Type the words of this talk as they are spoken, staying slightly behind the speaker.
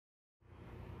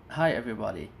Hi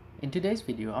everybody, in today's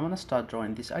video I'm going to start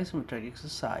drawing this isometric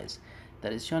exercise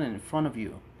that is shown in front of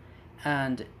you,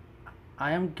 and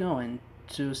I am going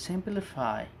to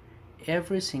simplify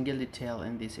every single detail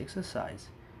in this exercise.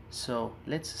 So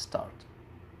let's start.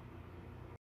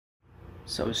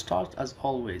 So we start as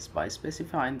always by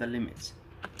specifying the limits.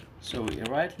 So we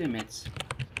write limits,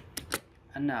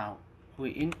 and now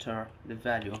we enter the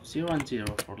value of 0 and 0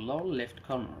 for lower left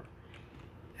corner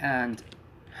and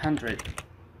 100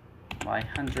 by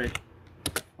 100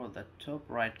 for the top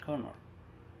right corner,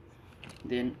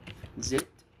 then Z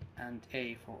and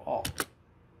A for all.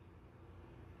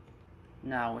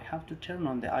 Now we have to turn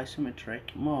on the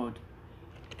isometric mode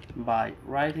by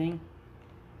writing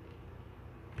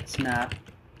snap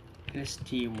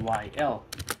STYL,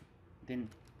 then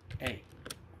A,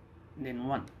 then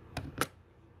 1.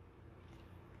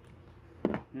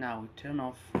 Now we turn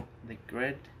off the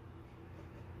grid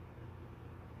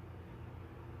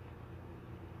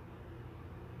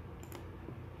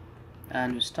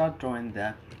and we start drawing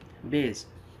the base,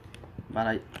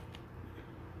 but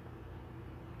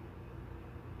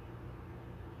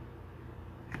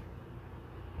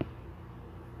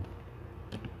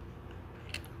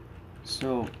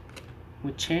so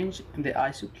we change the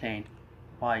isoplane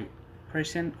by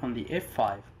pressing on the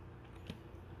F5,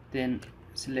 then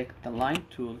select the line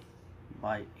tool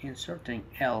by inserting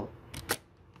L,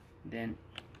 then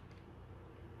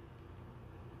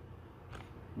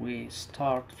we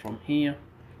start from here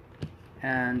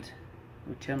and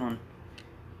we turn on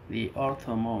the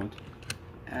ortho mode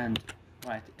and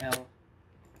write L,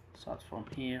 start from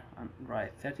here and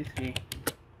write 33.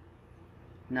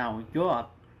 Now we go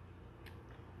up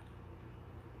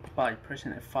by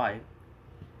pressing F5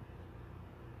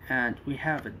 and we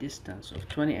have a distance of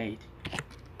 28,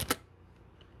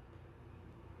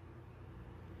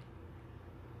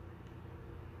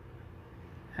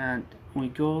 and we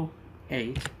go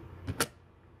 8,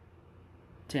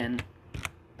 10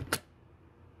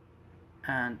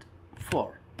 and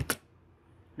 4.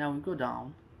 Now we go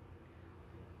down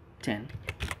 10,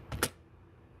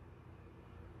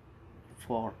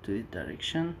 4 to this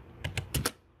direction,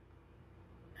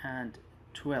 and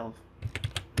 12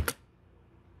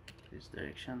 this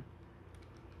direction,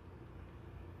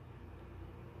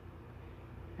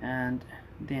 and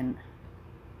then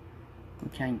we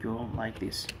can go like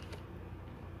this.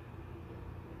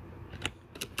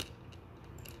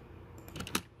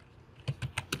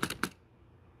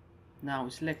 Now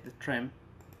we select the trim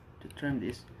to trim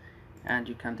this, and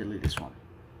you can delete this one.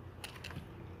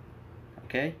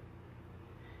 Okay,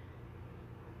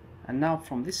 and now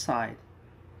from this side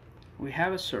we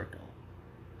have a circle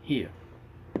here,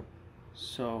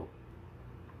 so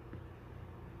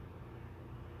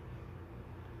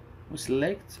we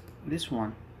select this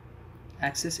one,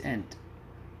 axis end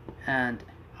and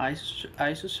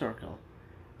iso circle,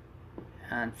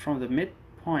 and from the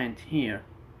midpoint here,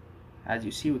 as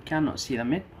you see, we cannot see the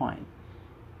midpoint,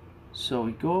 so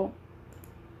we go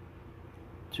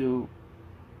to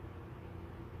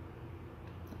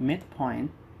midpoint.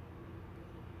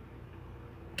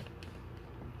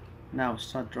 Now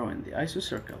start drawing the iso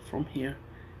circle from here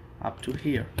up to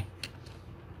here.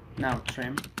 Now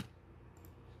trim,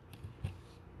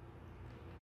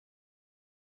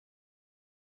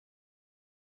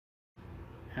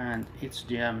 and its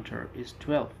diameter is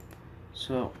 12,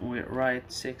 so we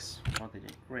write 6 for the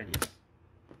radius.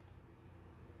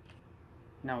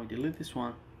 Now we delete this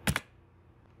one.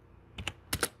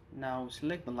 Now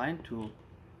select the line tool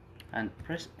and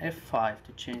press F5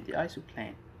 to change the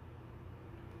isoplane,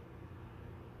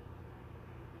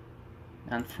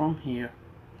 and from here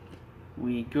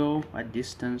we go a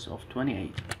distance of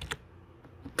 28.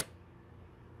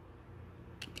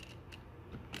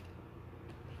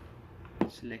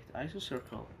 Select iso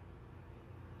circle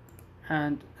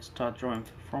and start drawing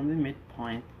from the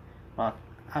midpoint, but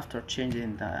after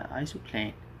changing the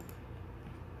isoplane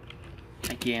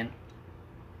again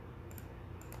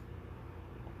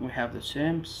we have the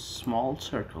same small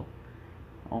circle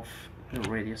of the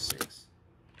radius 6.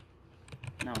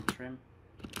 Now trim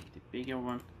the bigger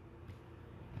one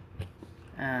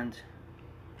and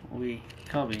we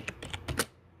copy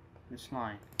this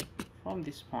line from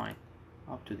this point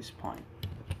up to this point.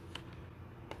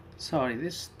 Sorry,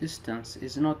 this distance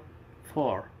is not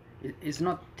 4, it is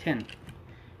not 10,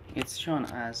 it's shown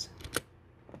as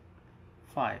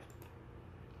 5.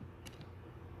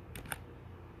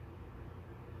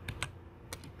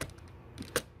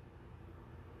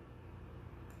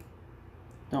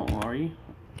 Don't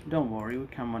worry, we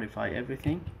can modify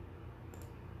everything.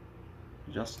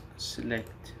 Just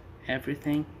select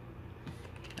everything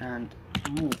and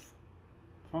move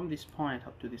from this point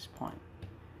up to this point.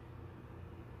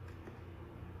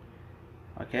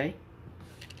 Okay,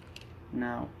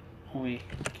 now we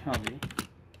copy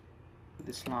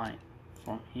this line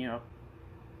from here up.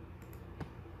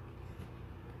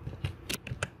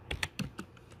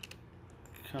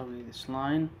 Copy this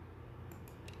line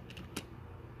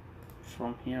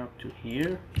from here up to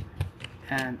here,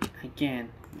 and again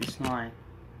this line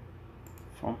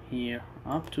from here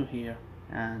up to here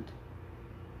and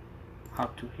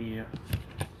up to here,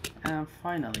 and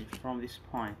finally from this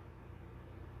point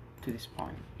to this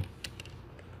point.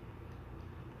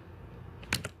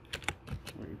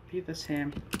 We repeat the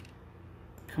same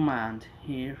command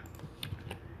here,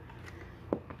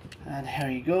 and here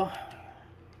you go.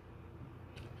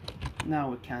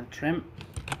 Now we can trim,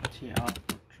 tr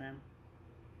for trim,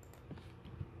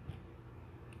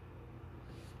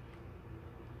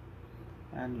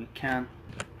 and we can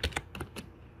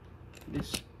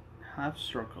this half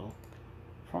circle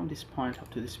from this point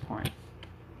up to this point,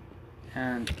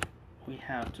 and we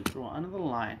have to draw another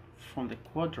line from the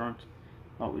quadrant,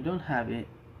 but we don't have it.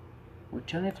 We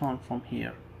turn it on from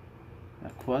here, the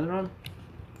quadrant,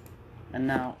 and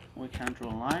now we can draw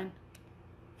a line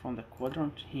from the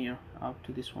quadrant here up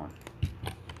to this one.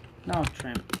 Now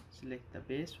trim, select the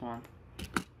base one,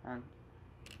 and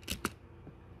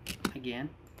again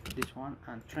this one,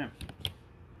 and trim.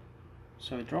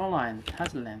 So we draw a line that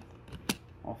has a length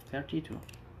of 32.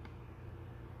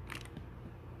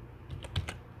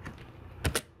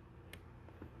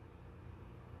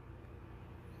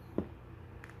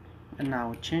 And now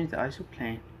we change the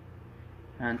isoplane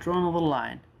and draw another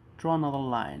line,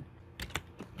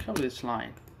 cover this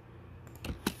line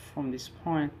from this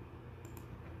point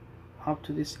up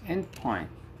to this end point,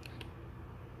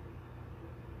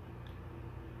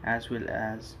 as well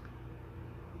as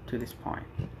to this point.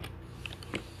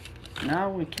 Now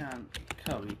we can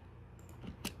copy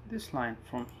this line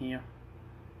from here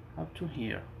up to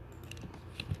here.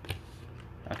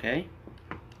 Okay,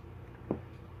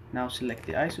 now select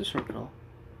the iso circle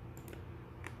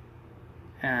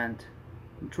and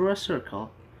draw a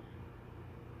circle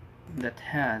that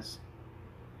has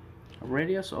a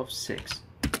radius of 6.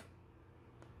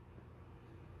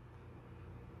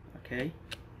 Okay,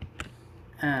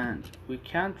 and we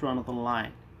can draw another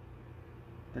line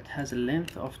that has a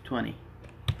length of 20,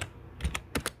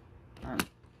 and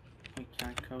we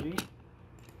can copy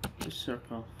the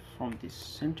circle from this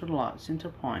center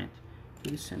point to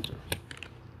the center.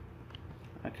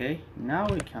 Okay, now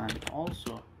we can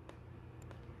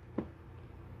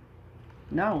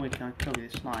copy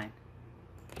this line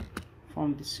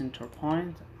from the center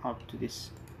point up to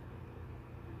this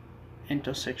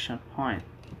intersection point,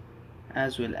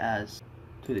 as well as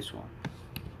to this one.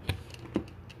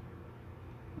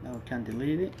 Now we can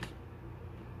delete it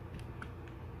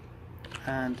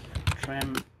and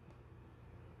trim.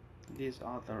 These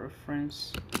are the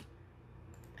reference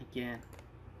again.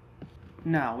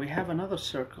 Now we have another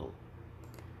circle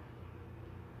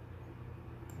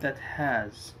that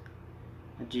has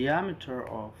a diameter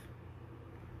of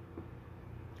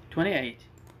 28.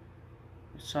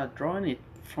 We start drawing it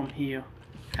from here,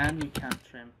 and we can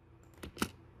trim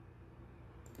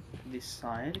this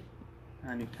side,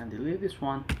 and you can delete this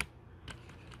one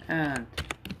and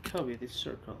copy this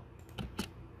circle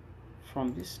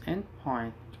from this end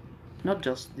point. Not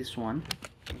just this one,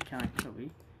 we can copy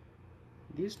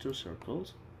these two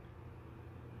circles,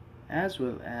 as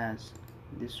well as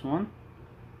this one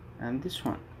and this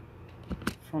one,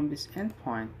 from this end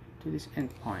point to this end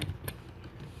point.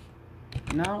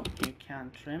 Now you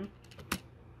can trim,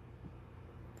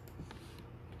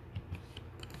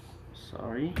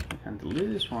 sorry, I can delete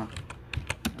this one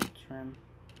and trim.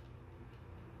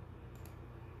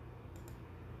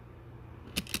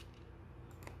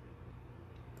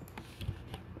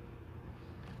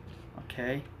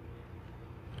 Okay,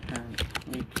 and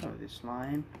we cover this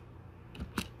line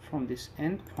from this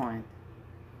end point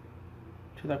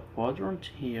to the quadrant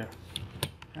here,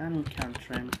 and we can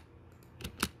trim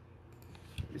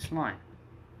this line.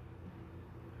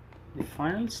 The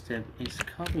final step is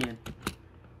copying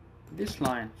this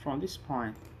line from this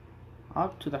point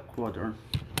up to the quadrant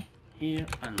here,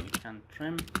 and we can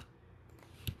trim,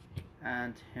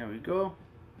 and here we go.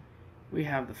 We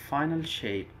have the final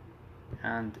shape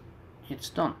and it's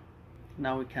done.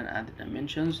 Now we can add the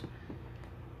dimensions.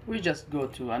 We just go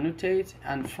to annotate,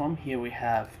 and from here we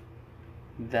have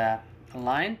the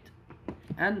aligned,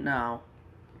 and now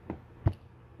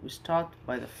we start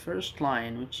by the first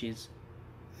line, which is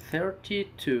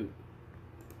 32,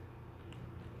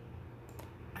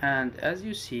 and as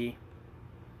you see,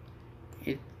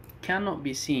 it cannot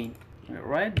be seen we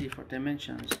write D for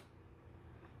dimensions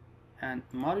and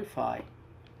modify,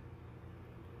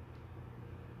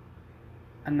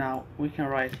 and now we can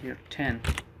write here 10,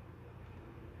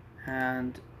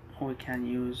 and we can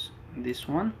use this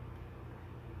one,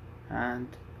 and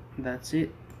that's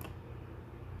it,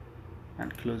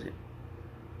 and close it.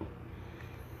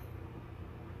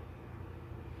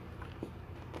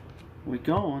 We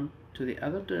go on to the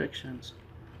other directions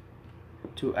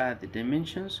to add the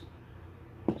dimensions.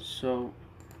 So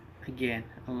again,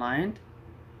 aligned,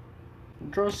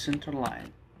 draw a center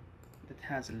line that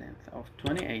has a length of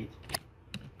 28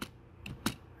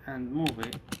 and move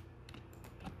it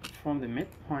from the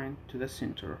midpoint to the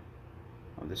center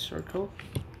of the circle.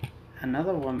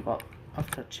 Another one, but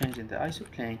after changing the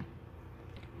isoplane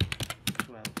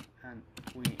 12, and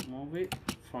we move it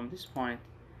from this point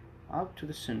up to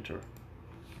the center.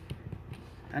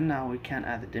 And now we can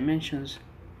add the dimensions,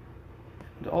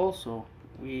 and also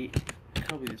we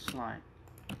copy this line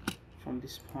from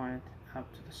this point up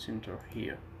to the center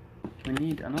here. We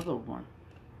need another one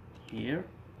here.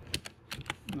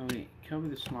 Now we copy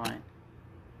this line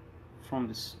from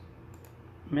this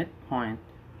midpoint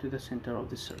to the center of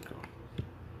the circle.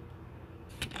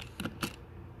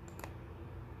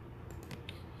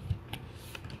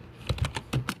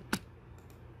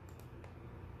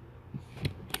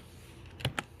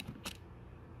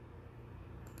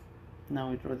 Now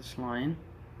we draw this line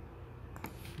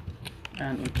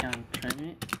and we can trim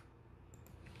it,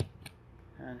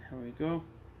 and here we go.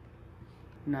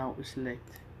 Now we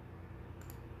select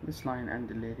this line and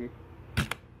delete it,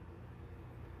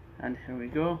 and here we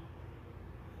go.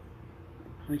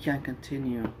 We can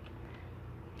continue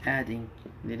adding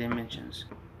the dimensions.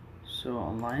 So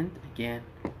aligned again,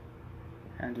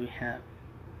 and we have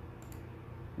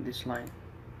this line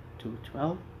to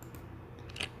 12,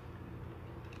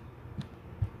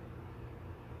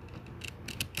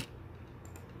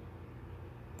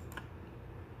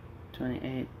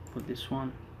 put this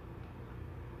one,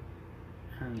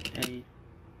 and 8,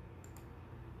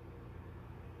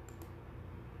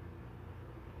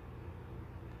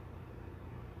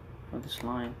 for this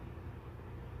line,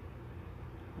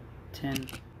 10,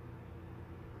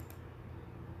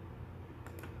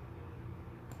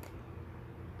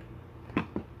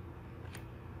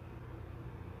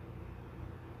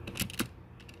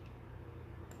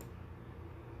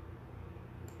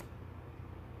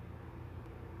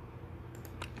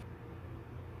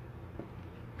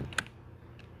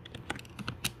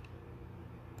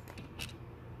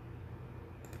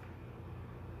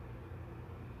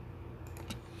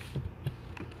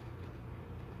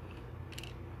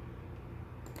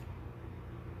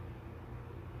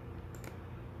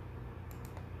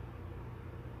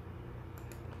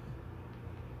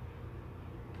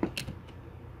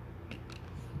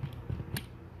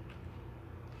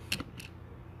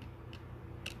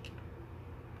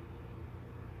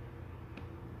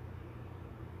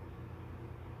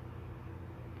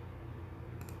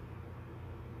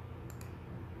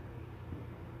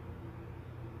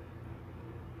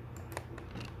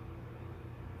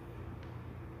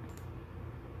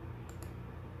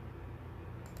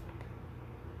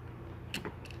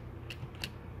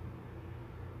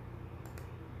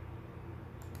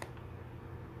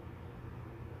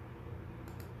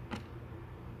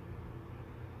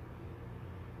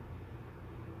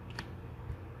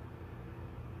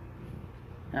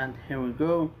 and here we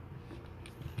go.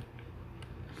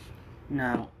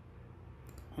 Now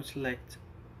we select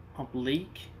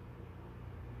oblique,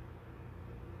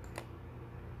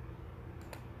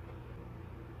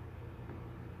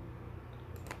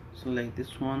 select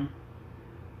this one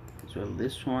as well,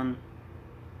 this one,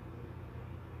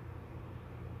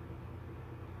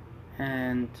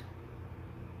 and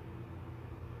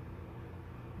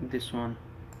this one,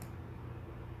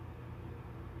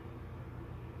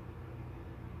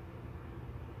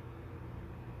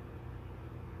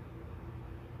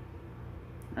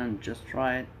 and just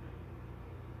right,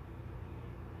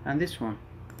 and this one,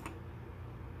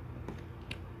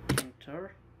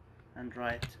 enter and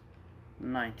write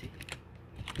 90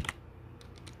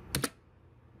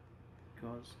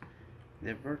 because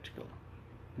they're vertical.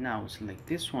 Now select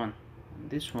this one and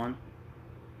this one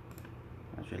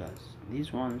as well as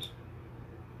these ones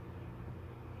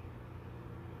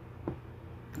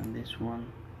and this one.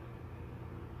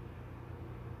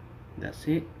 That's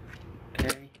it.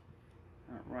 Okay,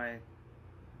 right,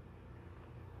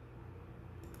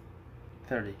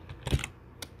 30.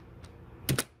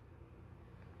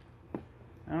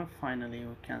 And finally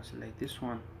we can select this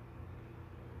one,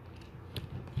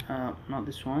 not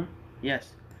this one,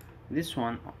 yes, this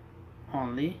one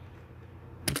only,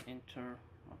 enter,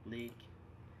 oblique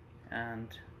and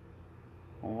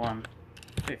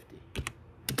 150.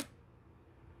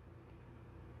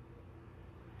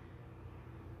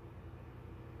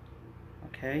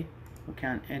 Okay, we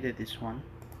can edit this one,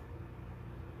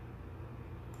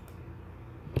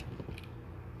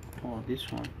 or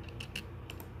this one.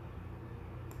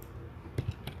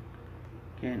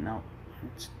 Okay, now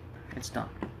it's done.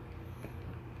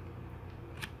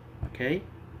 Okay,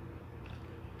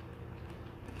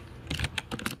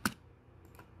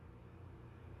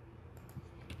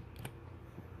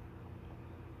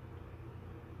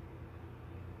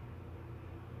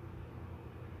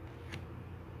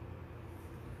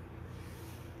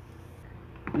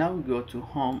 now we go to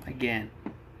home again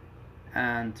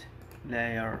and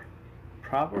layer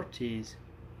properties.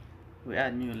 We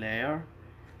add new layer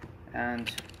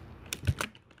and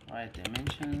write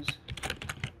dimensions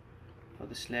for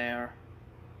this layer.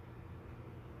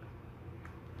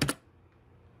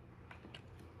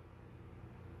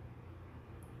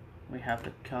 We have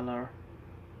the color,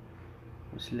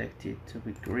 we select it to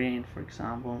be green, for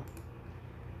example.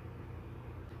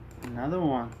 Another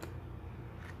one,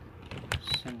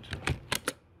 center,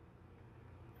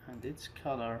 and its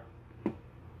color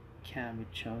can be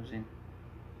chosen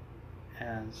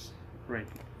as red,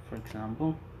 for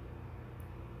example,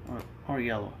 or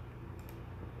yellow.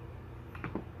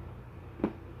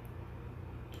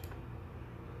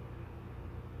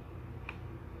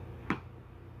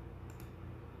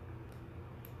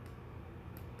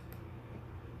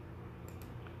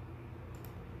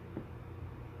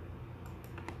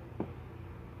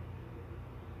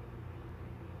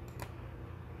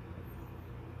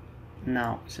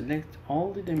 Now select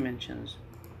all the dimensions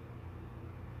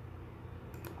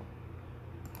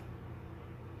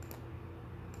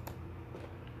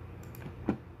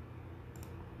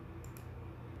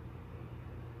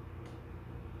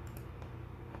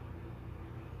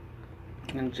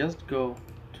and just go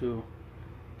to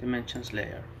dimensions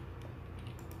layer.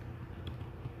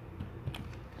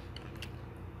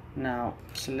 Now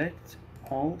select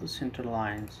all the center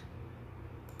lines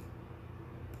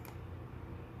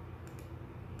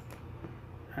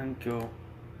and go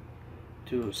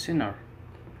to center.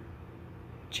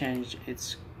 Change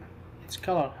its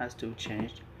color has to be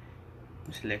changed.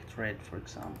 Select red, for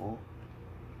example.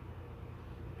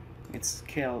 Its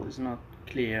scale is not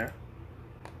clear.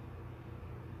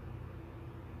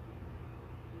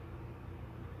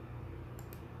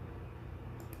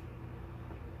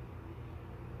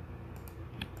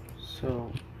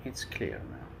 So it's clear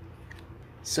now.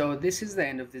 So this is the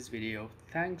end of this video.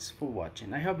 Thanks for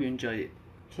watching. I hope you enjoyed it.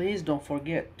 Please don't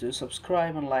forget to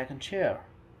subscribe and like and share.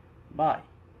 Bye.